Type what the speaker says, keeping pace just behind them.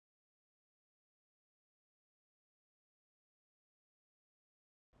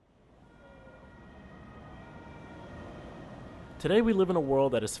Today we live in a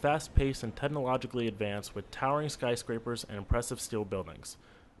world that is fast-paced and technologically advanced with towering skyscrapers and impressive steel buildings.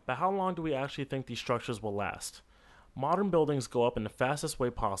 But how long do we actually think these structures will last? Modern buildings go up in the fastest way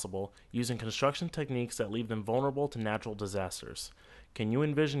possible, using construction techniques that leave them vulnerable to natural disasters. Can you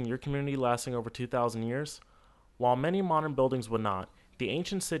envision your community lasting over 2,000 years? While many modern buildings would not, the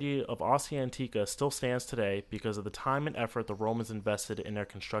ancient city of Ostia Antica still stands today because of the time and effort the Romans invested in their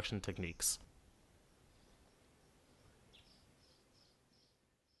construction techniques.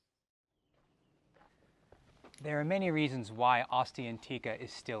 There are many reasons why Ostia Antica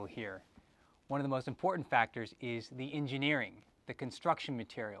is still here. One of the most important factors is the engineering, the construction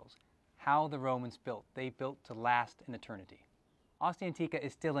materials, how the Romans built. They built to last an eternity. Ostia Antica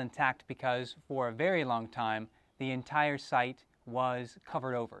is still intact because for a very long time the entire site was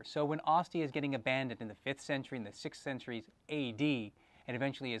covered over. So when Ostia is getting abandoned in the 5th century and the 6th centuries AD, it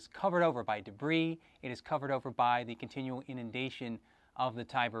eventually is covered over by debris, it is covered over by the continual inundation of the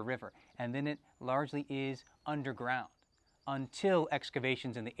Tiber River, and then it largely is underground until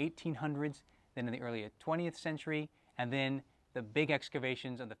excavations in the 1800s, then in the early 20th century, and then the big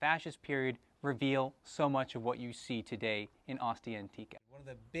excavations of the fascist period reveal so much of what you see today in Ostia Antica. One of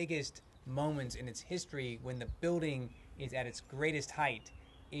the biggest moments in its history when the building is at its greatest height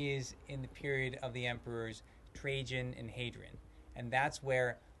is in the period of the emperors Trajan and Hadrian, and that's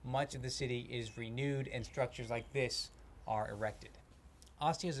where much of the city is renewed and structures like this are erected.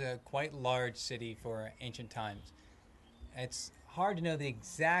 Ostia is a quite large city for ancient times. It's hard to know the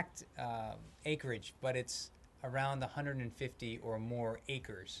exact acreage, but it's around 150 or more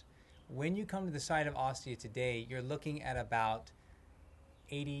acres. When you come to the site of Ostia today, you're looking at about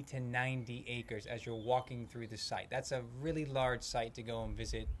 80 to 90 acres as you're walking through the site. That's a really large site to go and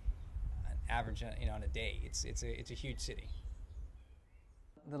visit an average on a day. It's a huge city.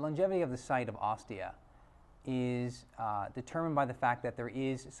 The longevity of the site of Ostia is determined by the fact that there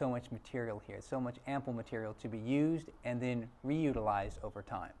is so much material here, so much ample material to be used and then reutilized over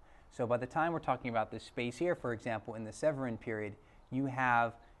time. So by the time we're talking about this space here, for example, in the Severan period, you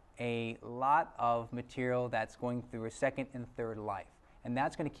have a lot of material that's going through a second and third life, and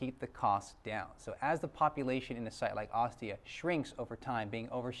that's going to keep the costs down. So as the population in a site like Ostia shrinks over time, being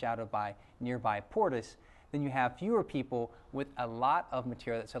overshadowed by nearby Portus, then you have fewer people with a lot of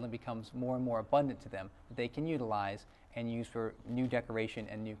material that suddenly becomes more and more abundant to them that they can utilize and use for new decoration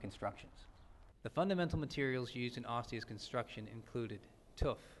and new constructions. The fundamental materials used in Ostia's construction included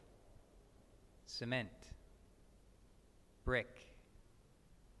tuff, cement, brick,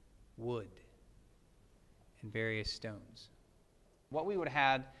 wood, and various stones. What we would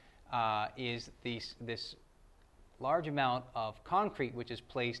have had is this large amount of concrete which is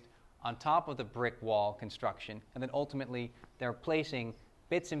placed on top of the brick wall construction, and then ultimately they're placing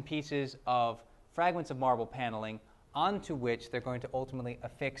bits and pieces of fragments of marble paneling onto which they're going to ultimately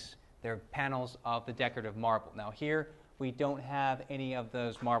affix their panels of the decorative marble. Now here we don't have any of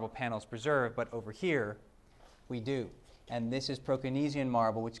those marble panels preserved, but over here we do. And this is Proconnesian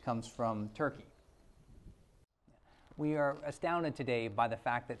marble, which comes from Turkey. We are astounded today by the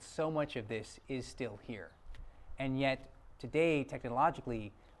fact that so much of this is still here. And yet today,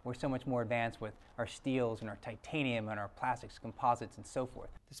 technologically, we're so much more advanced with our steels and our titanium and our plastics, composites, and so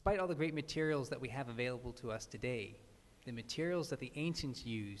forth. Despite all the great materials that we have available to us today, the materials that the ancients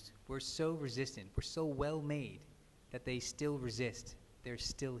used were so resistant, were so well made, that they still resist. They're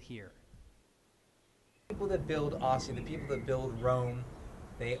still here. The people that build Ostia, the people that build Rome,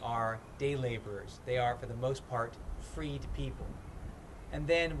 they are day laborers. They are, for the most part, freed people. And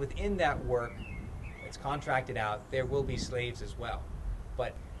then within that work, it's contracted out, there will be slaves as well.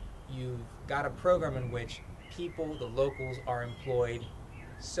 But you've got a program in which people, the locals, are employed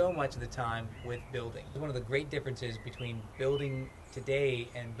so much of the time with building. One of the great differences between building today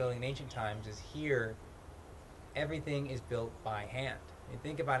and building in ancient times is here, everything is built by hand. And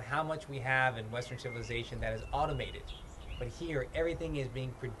think about how much we have in Western civilization that is automated. But here, everything is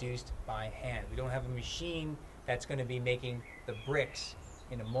being produced by hand. We don't have a machine that's going to be making the bricks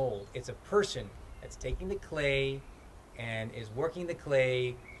in a mold. It's a person that's taking the clay and is working the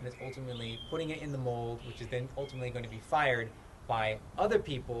clay and is ultimately putting it in the mold, which is then ultimately going to be fired by other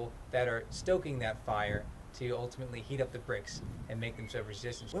people that are stoking that fire to ultimately heat up the bricks and make them so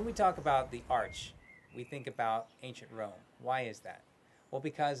resistant. When we talk about the arch, we think about ancient Rome. Why is that? Well,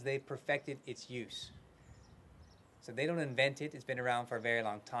 because they perfected its use. So they don't invent it, it's been around for a very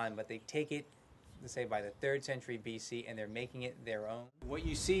long time, but they take it, let's say by the 3rd century BC, and they're making it their own. What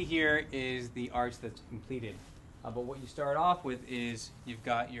you see here is the arch that's completed. But what you start off with is you've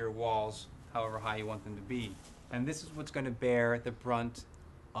got your walls, however high you want them to be. And this is what's going to bear the brunt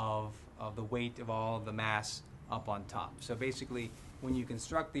of the weight of all of the mass up on top. So basically, when you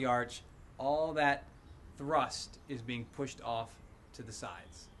construct the arch, all that thrust is being pushed off to the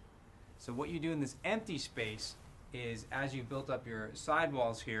sides. So what you do in this empty space is, as you built up your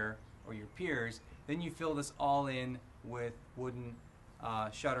sidewalls here, or your piers, then you fill this all in with wooden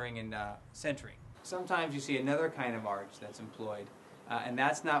shuttering and centering. Sometimes you see another kind of arch that's employed, and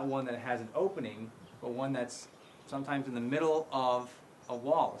that's not one that has an opening, but one that's sometimes in the middle of a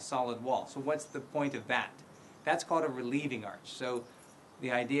wall, a solid wall. So what's the point of that? That's called a relieving arch. So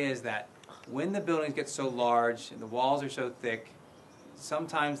the idea is that when the buildings get so large and the walls are so thick,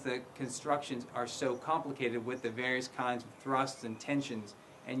 sometimes the constructions are so complicated with the various kinds of thrusts and tensions,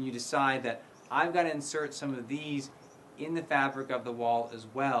 and you decide that I've got to insert some of these in the fabric of the wall as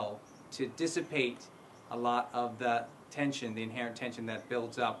well to dissipate a lot of the tension, the inherent tension that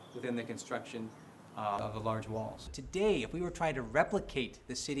builds up within the construction of the large walls. Today, if we were trying to replicate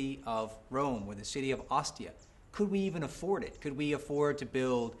the city of Rome or the city of Ostia, could we even afford it? Could we afford to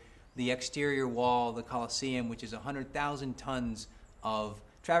build the exterior wall of the Colosseum, which is 100,000 tons of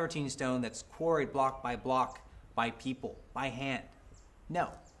travertine stone that's quarried block by people, by hand? No,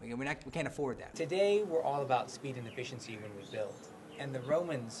 we can't afford that. Today, we're all about speed and efficiency when we build, and the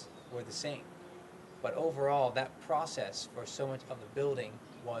Romans were the same. But overall, that process for so much of the building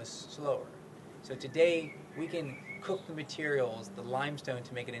was slower. So today, we can cook the materials, the limestone,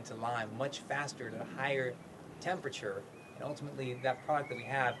 to make it into lime much faster at a higher temperature, and ultimately that product that we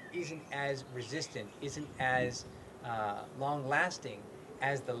have isn't as resistant, isn't as long-lasting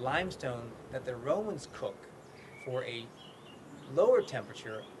as the limestone that the Romans cook for a lower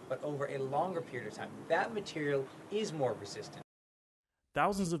temperature, but over a longer period of time. That material is more resistant.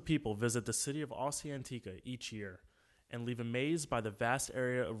 Thousands of people visit the city of Ostia Antica each year and leave amazed by the vast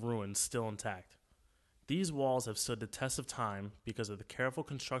area of ruins still intact. These walls have stood the test of time because of the careful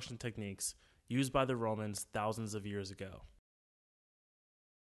construction techniques used by the Romans thousands of years ago.